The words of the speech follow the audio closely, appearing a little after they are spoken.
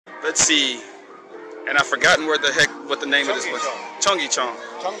let's see. And I've forgotten what the name of this was. Cheonggi-cheong.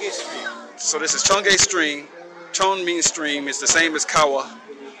 Cheonggi Stream. So this is Cheonggi Stream. Cheong means stream. It's the same as Kawa.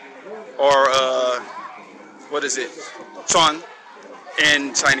 Or, what is it? Cheon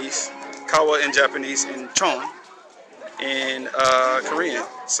in Chinese. Kawa in Japanese. And Cheong in Korean.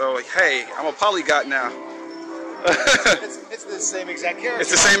 So, hey, I'm a polyglot now. It's the same exact character.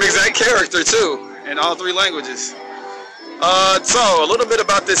 It's the same exact character, too, in all three languages. So, a little bit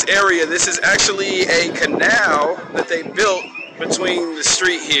about this area. This is actually a canal that they built between the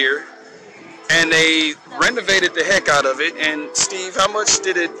street here. And they renovated the heck out of it. And Steve, how much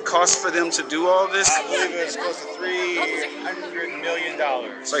did it cost for them to do all this? I believe it was close to $300 million.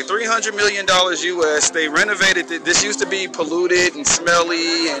 It's like $300 million US. They renovated it. This used to be polluted and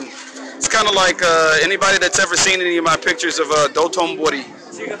smelly. And it's kind of like anybody that's ever seen any of my pictures of Dotonbori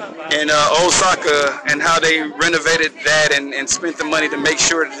in Osaka and how they renovated that and spent the money to make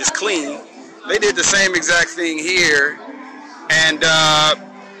sure that it's clean. They did the same exact thing here. And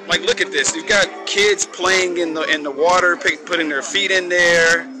like, look at this. You've got kids playing in the water, putting their feet in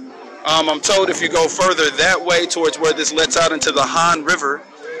there. I'm told if you go further that way towards where this lets out into the Han River,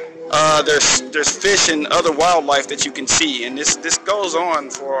 there's fish and other wildlife that you can see. And this goes on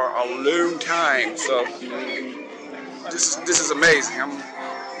for a long time. So this is amazing.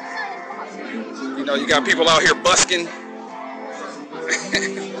 You know, you got people out here busking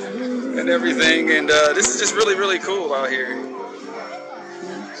and everything. And this is just really, really cool out here.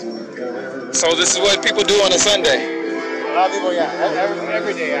 So this is what people do on a Sunday. A lot of people, yeah,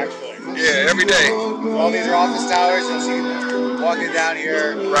 every day actually. Yeah, every day. All these are office towers. You'll see people walking down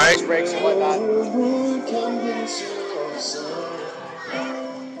here, right? Breaks and whatnot.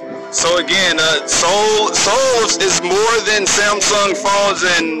 So again, Seoul is more than Samsung phones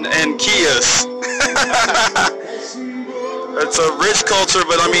and Kias. It's a rich culture,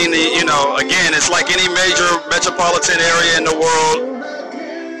 but I mean, you know, again, it's like any major metropolitan area in the world.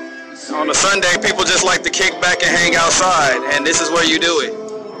 On a Sunday, people just like to kick back and hang outside, and this is where you do it.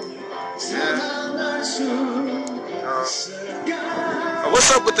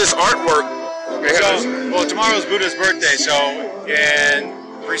 What's up with this artwork? Well, tomorrow's Buddha's birthday, so and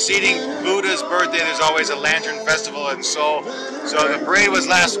preceding Buddha's birthday, there's always a lantern festival in Seoul. So the parade was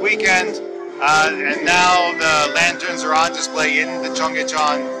last weekend, and now the lanterns are on display in the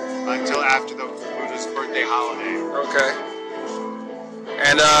Cheonggi-cheong until after the Buddha's birthday holiday. Okay.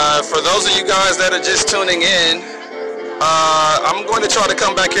 And for those of you guys that are just tuning in, I'm going to try to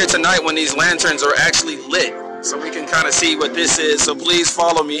come back here tonight when these lanterns are actually lit, so we can kind of see what this is. So please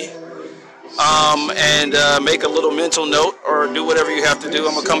follow me and make a little mental note or do whatever you have to do.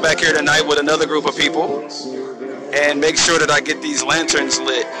 I'm going to come back here tonight with another group of people and make sure that I get these lanterns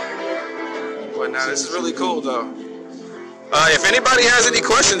lit. But now this is really cool, though. If anybody has any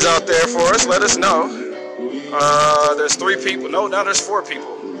questions out there for us, let us know. There's 3 people. No, now there's 4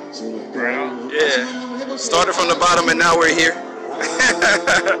 people. Yeah. Started from the bottom and now we're here.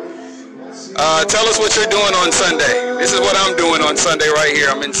 Tell us what you're doing on Sunday. This is what I'm doing on Sunday right here.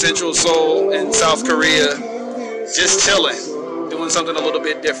 I'm in Central Seoul in South Korea. Just chilling. Doing something a little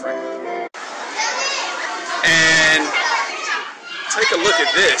bit different. And take a look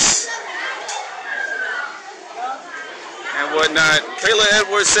at this. And whatnot. Kayla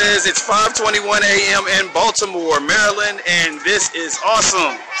Edwards says it's 5:21 a.m. in Baltimore, Maryland, and this is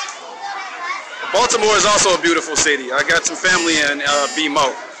awesome. Baltimore is also a beautiful city. I got some family in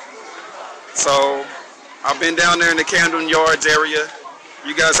BMO. So I've been down there in the Camden Yards area.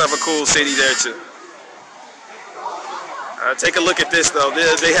 You guys have a cool city there too. Take a look at this though.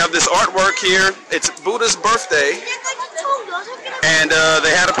 They have this artwork here. It's Buddha's birthday. And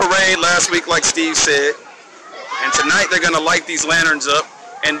they had a parade last week like Steve said. And tonight they're going to light these lanterns up.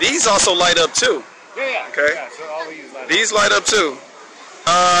 And these also light up too. Yeah. Okay. Yeah, so all these light up too.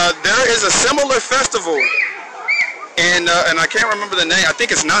 There is a similar festival in, and I can't remember the name. I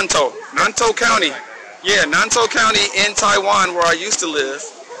think it's Nantou County. Yeah, Nantou County in Taiwan, where I used to live,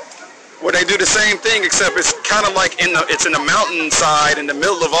 where they do the same thing, except it's kind of like it's in the mountainside in the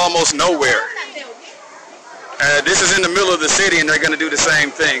middle of almost nowhere. This is in the middle of the city, and they're going to do the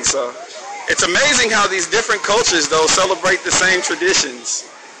same thing. So it's amazing how these different cultures, though, celebrate the same traditions.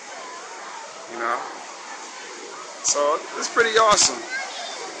 You know, so it's pretty awesome.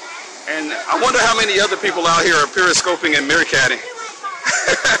 And I wonder how many other people out here are periscoping and meerkatting.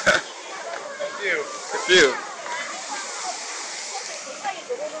 A few.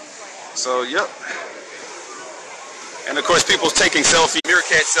 So, yep. And of course, people's taking selfie,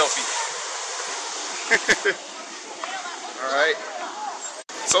 meerkat selfie. All right.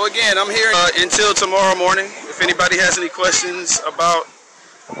 So again, I'm here until tomorrow morning. If anybody has any questions about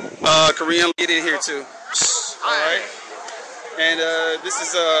Korean. Get in here too. All right. And this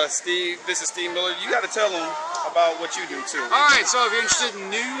is Steve. This is Steve Miller. You got to tell them about what you do too. All right. So if you're interested in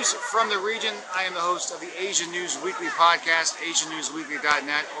news from the region, I am the host of the Asian News Weekly podcast,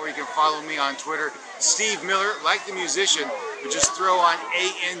 AsianNewsWeekly.net, or you can follow me on Twitter, Steve Miller, like the musician, but just throw on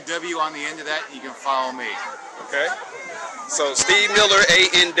ANW on the end of that, and you can follow me. Okay. So Steve Miller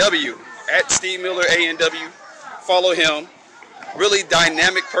ANW at Steve Miller ANW. Follow him. Really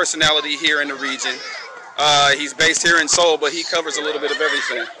dynamic personality here in the region. He's based here in Seoul, but he covers a little bit of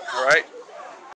everything. All right.